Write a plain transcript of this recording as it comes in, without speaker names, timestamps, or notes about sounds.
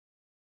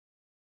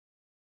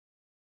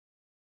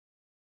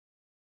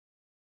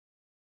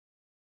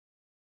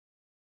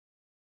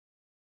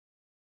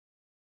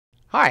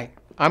Hi,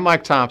 I'm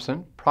Mike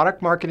Thompson,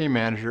 Product Marketing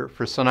Manager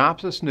for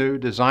Synopsys' new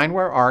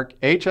DesignWare ARC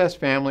HS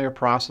family of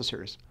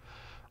processors.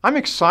 I'm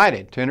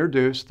excited to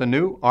introduce the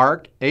new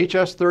ARC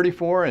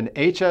HS34 and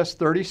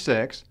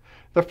HS36,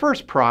 the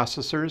first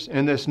processors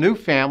in this new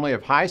family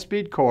of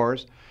high-speed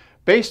cores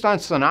based on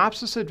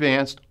Synopsys'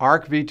 advanced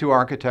ARC v2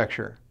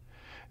 architecture.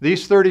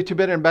 These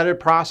 32-bit embedded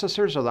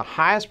processors are the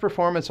highest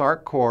performance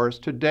ARC cores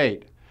to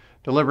date,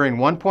 delivering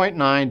 1.9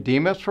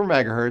 DMIPS per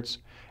megahertz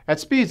at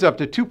speeds up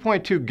to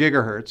 2.2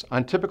 gigahertz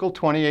on typical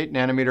 28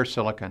 nanometer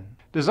silicon.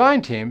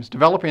 Design teams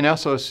developing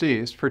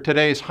SoCs for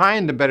today's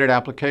high-end embedded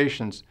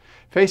applications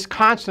face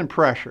constant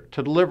pressure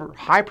to deliver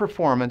high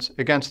performance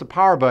against a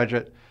power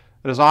budget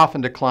that is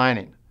often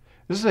declining.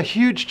 This is a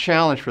huge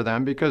challenge for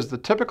them because the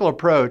typical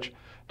approach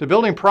to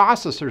building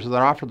processors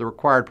that offer the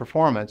required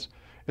performance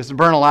is to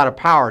burn a lot of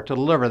power to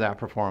deliver that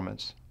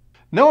performance.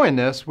 Knowing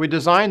this, we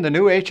designed the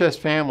new HS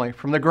family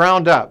from the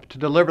ground up to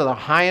deliver the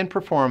high-end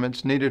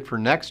performance needed for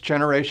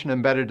next-generation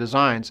embedded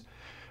designs,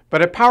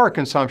 but at power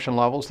consumption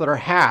levels that are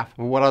half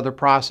of what other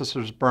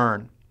processors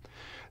burn.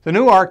 The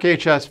new ARC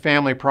HS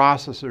family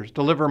processors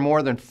deliver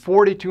more than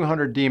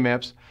 4,200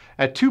 DMIPS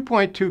at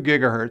 2.2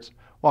 gigahertz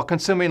while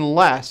consuming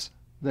less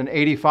than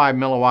 85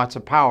 milliwatts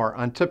of power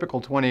on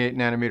typical 28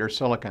 nanometer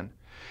silicon.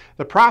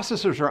 The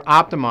processors are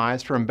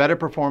optimized for embedded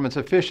performance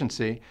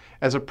efficiency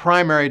as a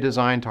primary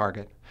design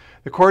target.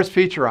 The cores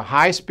feature a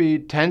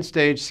high-speed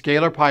 10-stage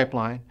Scalar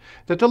pipeline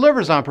that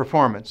delivers on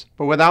performance,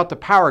 but without the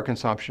power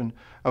consumption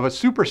of a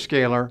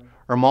superscalar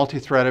or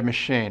multi-threaded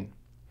machine.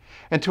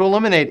 And to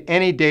eliminate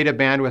any data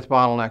bandwidth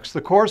bottlenecks, the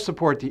cores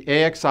support the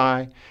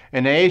AXI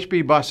and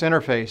AHB bus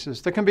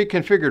interfaces that can be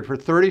configured for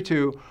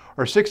 32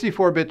 or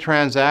 64-bit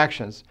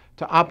transactions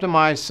to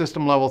optimize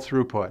system-level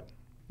throughput.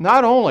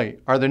 Not only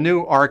are the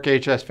new ARC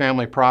HS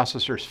family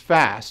processors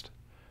fast,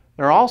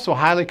 they're also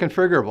highly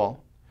configurable,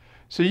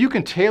 so you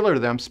can tailor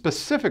them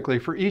specifically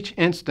for each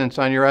instance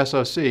on your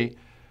SoC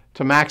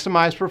to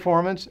maximize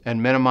performance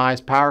and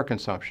minimize power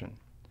consumption.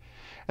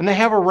 And they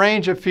have a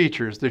range of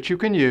features that you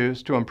can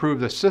use to improve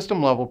the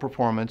system-level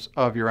performance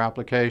of your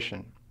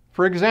application.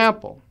 For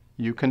example,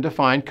 you can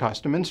define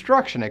custom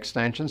instruction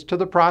extensions to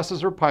the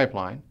processor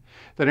pipeline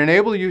that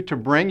enable you to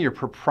bring your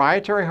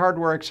proprietary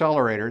hardware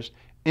accelerators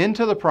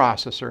into the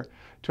processor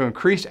to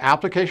increase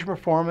application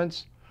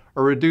performance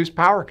or reduce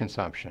power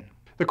consumption.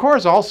 The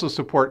cores also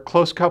support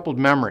close-coupled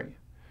memory,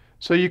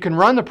 so you can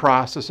run the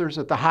processors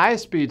at the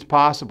highest speeds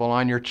possible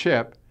on your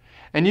chip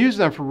and use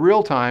them for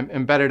real-time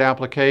embedded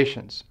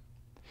applications.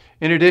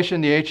 In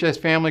addition, the HS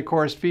family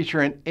cores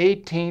feature an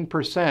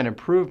 18%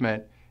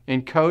 improvement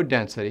in code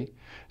density,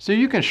 so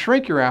you can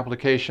shrink your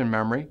application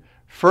memory,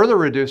 further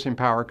reducing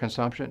power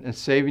consumption and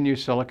saving you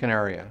silicon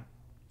area.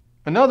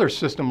 Another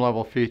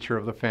system-level feature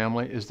of the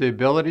family is the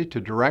ability to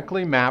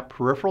directly map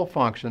peripheral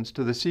functions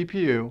to the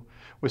CPU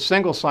with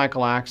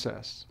single-cycle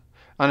access.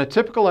 On a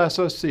typical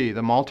SoC,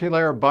 the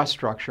multi-layer bus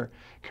structure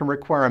can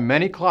require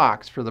many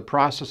clocks for the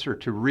processor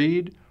to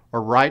read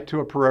or write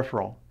to a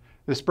peripheral.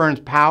 This burns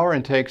power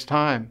and takes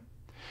time.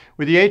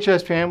 With the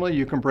HS family,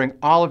 you can bring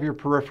all of your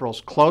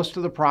peripherals close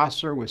to the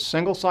processor with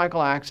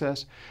single-cycle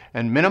access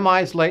and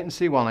minimize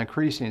latency while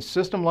increasing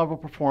system-level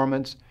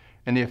performance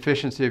and the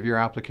efficiency of your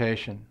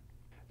application.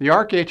 The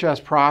ARC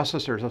HS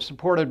processors are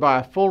supported by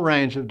a full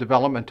range of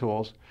development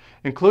tools,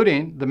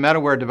 including the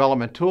Ware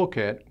Development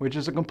Toolkit, which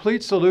is a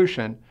complete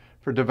solution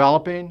for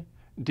developing,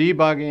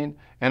 debugging,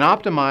 and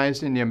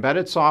optimizing the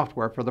embedded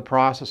software for the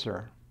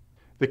processor.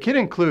 The kit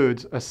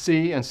includes a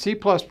C and C++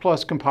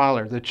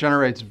 compiler that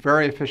generates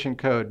very efficient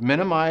code,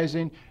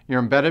 minimizing your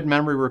embedded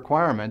memory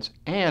requirements,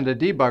 and a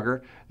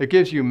debugger that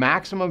gives you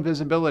maximum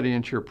visibility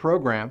into your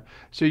program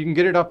so you can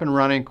get it up and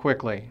running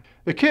quickly.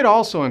 The kit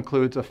also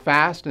includes a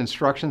fast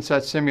instruction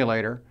set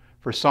simulator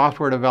for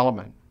software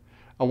development.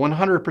 A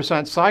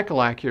 100%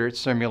 cycle-accurate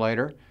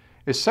simulator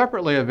is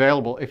separately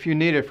available if you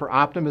need it for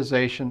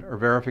optimization or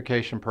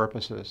verification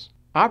purposes.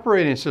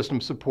 Operating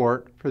system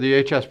support for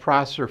the HS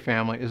processor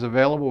family is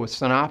available with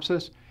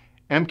Synopsys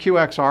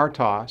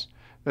MQX-RTOS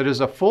that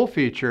is a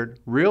full-featured,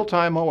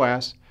 real-time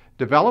OS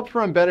developed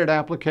for embedded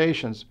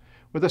applications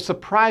with a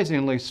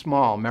surprisingly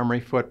small memory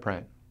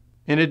footprint.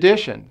 In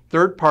addition,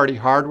 third-party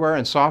hardware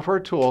and software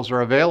tools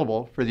are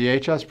available for the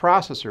HS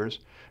processors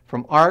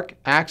from ARC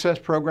Access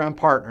Program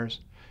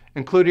partners,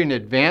 including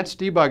advanced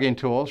debugging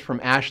tools from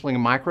Ashling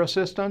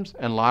Microsystems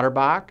and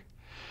Lauterbach,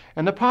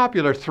 and the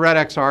popular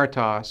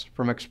ThreadX-RTOS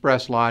from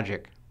Express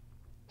Logic.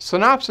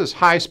 Synopsys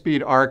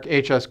high-speed ARC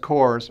HS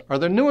cores are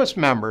the newest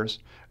members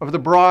of the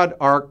broad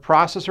ARC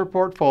processor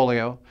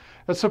portfolio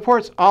that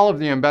supports all of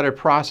the embedded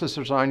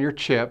processors on your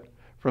chip,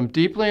 from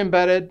deeply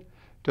embedded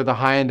to the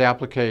high-end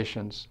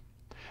applications.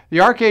 The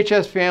ARC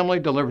HS family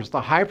delivers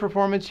the high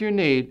performance you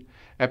need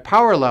at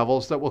power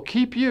levels that will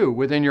keep you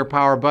within your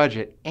power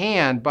budget,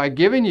 and by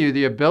giving you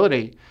the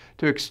ability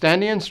to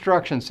extend the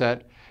instruction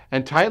set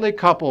and tightly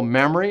couple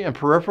memory and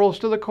peripherals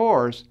to the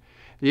cores,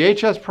 the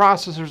HS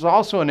processors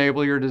also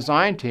enable your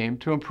design team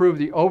to improve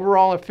the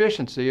overall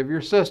efficiency of your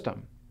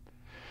system.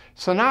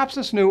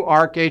 Synopsys' new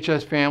ARC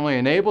HS family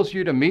enables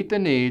you to meet the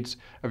needs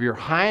of your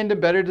high-end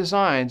embedded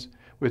designs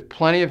with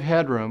plenty of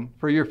headroom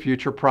for your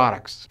future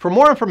products. For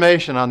more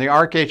information on the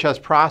ARC HS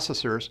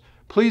processors,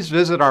 please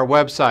visit our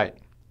website.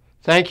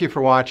 Thank you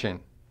for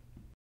watching.